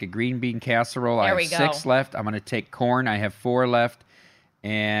going to take a green bean casserole. I have 6 left. I'm going to take corn. I have 4 left.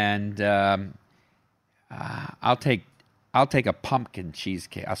 And I'll take a pumpkin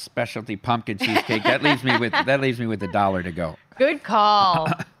cheesecake, a specialty pumpkin cheesecake. That leaves me with $1 to go. Good call.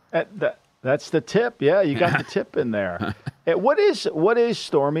 That's the tip. Yeah, you got the tip in there. What is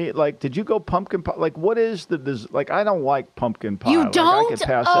Stormy? Like, did you go pumpkin pie? Like, what is I don't like pumpkin pie. You don't? I could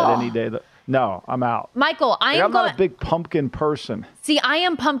pass that any day. No, I'm out. Michael, I'm not a big pumpkin person. See, I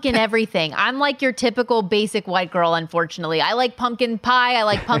am pumpkin everything. I'm like your typical basic white girl, unfortunately. I like pumpkin pie. I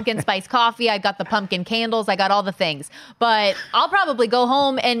like pumpkin spice coffee. I got the pumpkin candles. I got all the things. But I'll probably go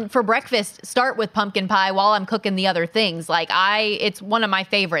home and for breakfast start with pumpkin pie while I'm cooking the other things. It's one of my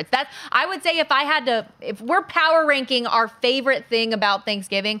favorites. I would say if we're power ranking our favorite thing about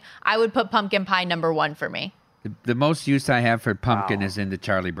Thanksgiving, I would put pumpkin pie number 1 for me. The most use I have for pumpkin is in the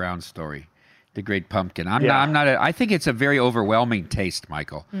Charlie Brown story. The Great Pumpkin. I think it's a very overwhelming taste,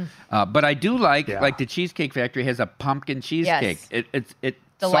 Michael. But I do like the Cheesecake Factory has a pumpkin cheesecake. Yes. It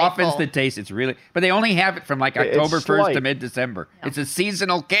Delightful. Softens the taste. It's really, but they only have it from October 1st to mid-December. No. It's a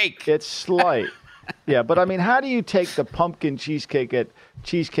seasonal cake. It's slight. Yeah, but I mean, how do you take the pumpkin cheesecake at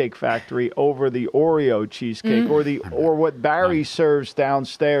Cheesecake Factory over the Oreo cheesecake or what Barry serves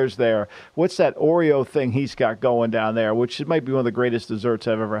downstairs there? What's that Oreo thing he's got going down there, which might be one of the greatest desserts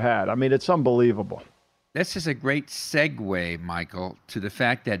I've ever had. I mean, it's unbelievable. This is a great segue, Michael, to the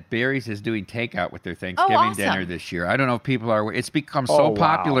fact that Barry's is doing takeout with their Thanksgiving dinner this year. I don't know if people are. It's become so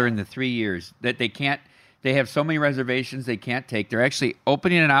popular in the 3 years that they can't. They have so many reservations they can't take. They're actually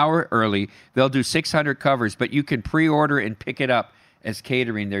opening an hour early. They'll do 600 covers, but you can pre-order and pick it up as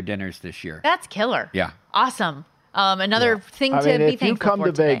catering their dinners this year. That's killer. Yeah. Awesome. Another thing to be thankful for if you come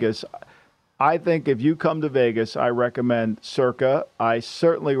to Vegas, I think if you come to Vegas, I recommend Circa. I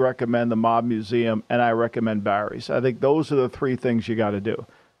certainly recommend the Mob Museum, and I recommend Barry's. I think those are the 3 things you got to do.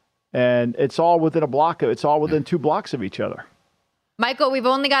 And it's all within a block. It's all within 2 blocks of each other. Michael, we've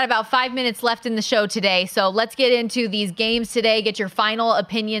only got about 5 minutes left in the show today, so let's get into these games today, get your final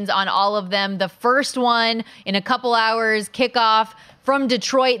opinions on all of them. The first one in a couple hours, kickoff from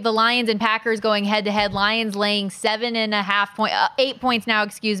Detroit, the Lions and Packers going head-to-head. Lions laying 8 points now,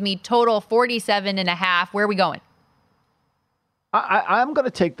 total 47.5. Where are we going? I'm going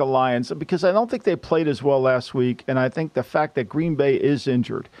to take the Lions because I don't think they played as well last week, and I think the fact that Green Bay is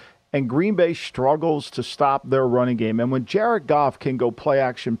injured and Green Bay struggles to stop their running game. And when Jared Goff can go play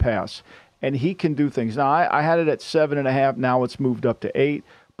action pass and he can do things. Now, I had it at 7.5. Now it's moved up to 8.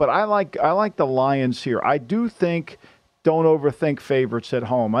 But I like the Lions here. I do think don't overthink favorites at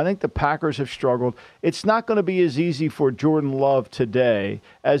home. I think the Packers have struggled. It's not going to be as easy for Jordan Love today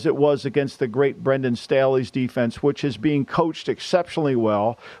as it was against the great Brendan Staley's defense, which is being coached exceptionally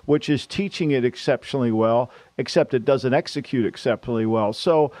well, which is teaching it exceptionally well, except it doesn't execute exceptionally well.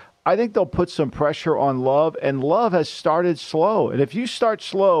 So I think they'll put some pressure on Love, and Love has started slow. And if you start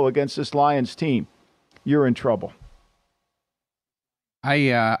slow against this Lions team, you're in trouble.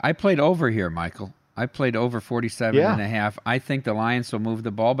 I played over here, Michael. I played over 47.5. I think the Lions will move the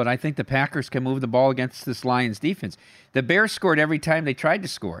ball, but I think the Packers can move the ball against this Lions defense. The Bears scored every time they tried to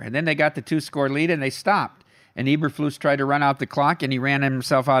score, and then they got the 2-score lead, and they stopped. And Eberflus tried to run out the clock, and he ran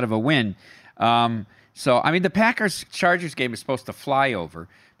himself out of a win. The Packers-Chargers game is supposed to fly over,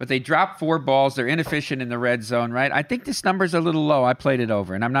 but they dropped 4 balls. They're inefficient in the red zone, right? I think this number's a little low. I played it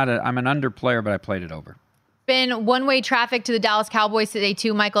over, and I'm an under player, but I played it over. Been one-way traffic to the Dallas Cowboys today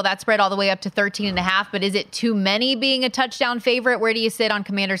too, Michael. That spread all the way up to 13.5, but is it too many being a touchdown favorite? Where do you sit on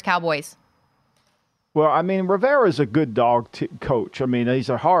Commanders Cowboys? Well, Rivera's a good dog coach. He's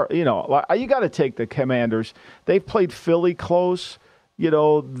a hard, you got to take the Commanders. They've played Philly close.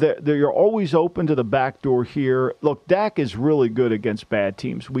 You're always open to the back door here. Look, Dak is really good against bad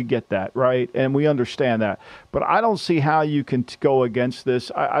teams. We get that, right? And we understand that. But I don't see how you can go against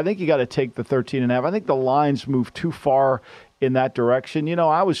this. I think you got to take the 13.5. I think the lines move too far in that direction.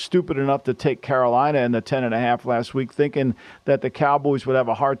 I was stupid enough to take Carolina in the 10.5 last week, thinking that the Cowboys would have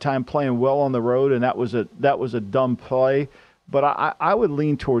a hard time playing well on the road, and that was a dumb play. But I would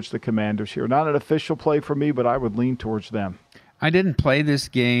lean towards the Commanders here. Not an official play for me, but I would lean towards them. I didn't play this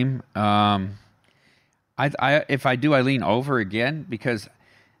game. If I do, I lean over again because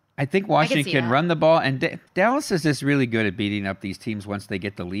I think Washington can run the ball. And Dallas is just really good at beating up these teams once they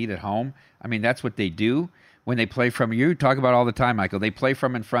get the lead at home. That's what they do when they play from you. Talk about all the time, Michael. They play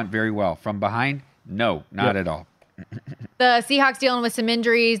from in front very well. From behind, no, not at all. The Seahawks dealing with some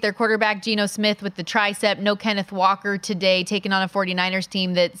injuries. Their quarterback, Geno Smith, with the tricep. No Kenneth Walker today, taking on a 49ers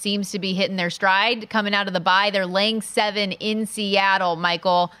team that seems to be hitting their stride. Coming out of the bye, they're laying 7 in Seattle,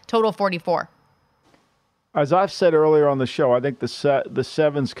 Michael. Total 44. As I've said earlier on the show, I think the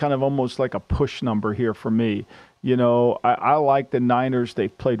 7's kind of almost like a push number here for me. I like the Niners.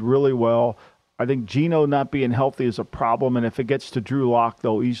 They've played really well. I think Geno not being healthy is a problem, and if it gets to Drew Lock,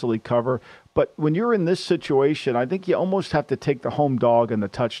 they'll easily cover. But when you're in this situation, I think you almost have to take the home dog and the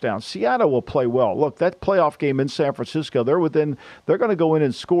touchdown. Seattle will play well. Look, that playoff game in San Francisco, they're going to go in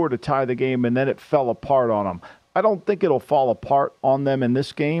and score to tie the game, and then it fell apart on them. I don't think it'll fall apart on them in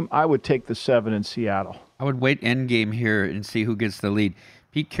this game. I would take the 7 in Seattle. I would wait end game here and see who gets the lead.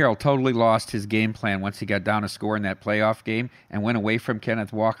 Pete Carroll totally lost his game plan once he got down a score in that playoff game and went away from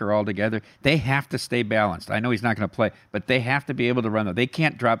Kenneth Walker altogether. They have to stay balanced. I know he's not going to play, but they have to be able to run them. They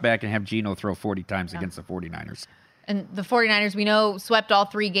can't drop back and have Geno throw 40 times against the 49ers. And the 49ers, we know, swept all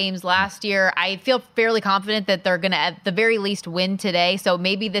 3 games last year. I feel fairly confident that they're going to, at the very least, win today. So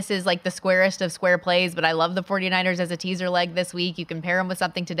maybe this is like the squarest of square plays, but I love the 49ers as a teaser leg this week. You can pair them with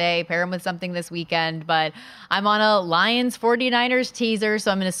something today, pair them with something this weekend. But I'm on a Lions-49ers teaser,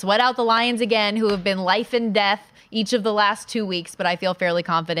 so I'm going to sweat out the Lions again, who have been life and death each of the last 2 weeks, but I feel fairly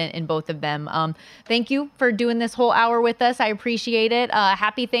confident in both of them. Thank you for doing this whole hour with us. I appreciate it.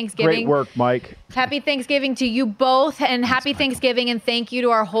 Happy Thanksgiving. Great work, Mike. Happy Thanksgiving to you both, and happy Thanksgiving, and thank you to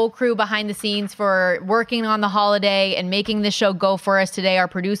our whole crew behind the scenes for working on the holiday and making this show go for us today. Our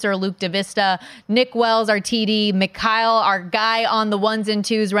producer, Luke DeVista, Nick Wells, our TD, Mikhail, our guy on the 1s and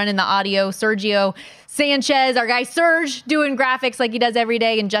 2s running the audio, Sergio Sanchez, our guy Serge, doing graphics like he does every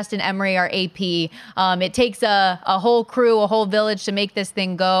day, and Justin Emery, our AP. It takes a whole crew, a whole village to make this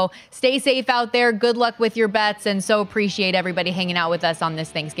thing go. Stay safe out there. Good luck with your bets, and so appreciate everybody hanging out with us on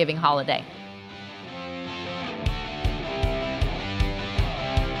this Thanksgiving holiday.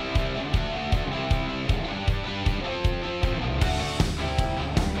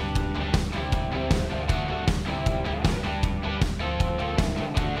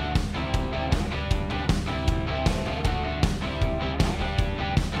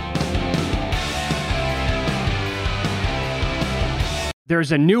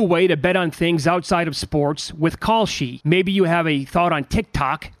 There's a new way to bet on things outside of sports with Kalshi. Maybe you have a thought on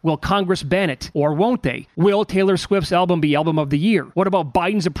TikTok. Will Congress ban it, or won't they? Will Taylor Swift's album be album of the year? What about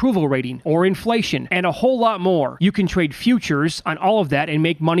Biden's approval rating or inflation? And a whole lot more. You can trade futures on all of that and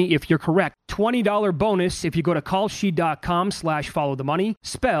make money if you're correct. $20 bonus if you go to kalshi.com/followthemoney,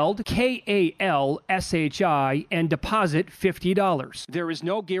 spelled KALSHI, and deposit $50. There is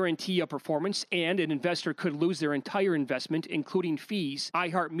no guarantee of performance, and an investor could lose their entire investment, including fees.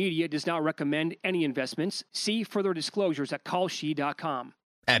 iHeartMedia does not recommend any investments. See further disclosures at kalshi.com.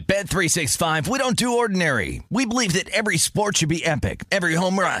 At Bet365, we don't do ordinary. We believe that every sport should be epic. Every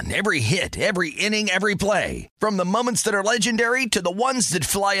home run, every hit, every inning, every play. From the moments that are legendary to the ones that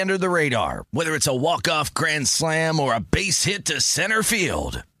fly under the radar. Whether it's a walk-off grand slam or a base hit to center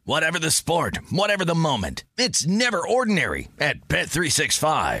field. Whatever the sport, whatever the moment. It's never ordinary at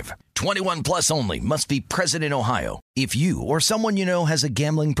Bet365. 21 plus only. Must be present in Ohio. If you or someone you know has a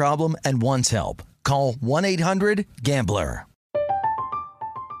gambling problem and wants help, call 1-800-GAMBLER.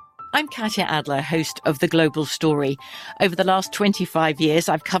 I'm Katya Adler, host of The Global Story. Over the last 25 years,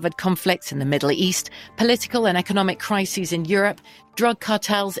 I've covered conflicts in the Middle East, political and economic crises in Europe, drug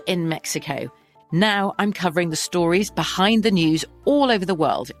cartels in Mexico. Now I'm covering the stories behind the news all over the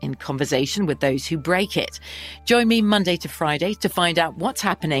world in conversation with those who break it. Join me Monday to Friday to find out what's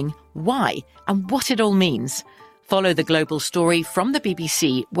happening, why, and what it all means. Follow The Global Story from the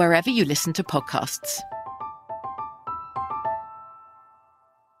BBC wherever you listen to podcasts.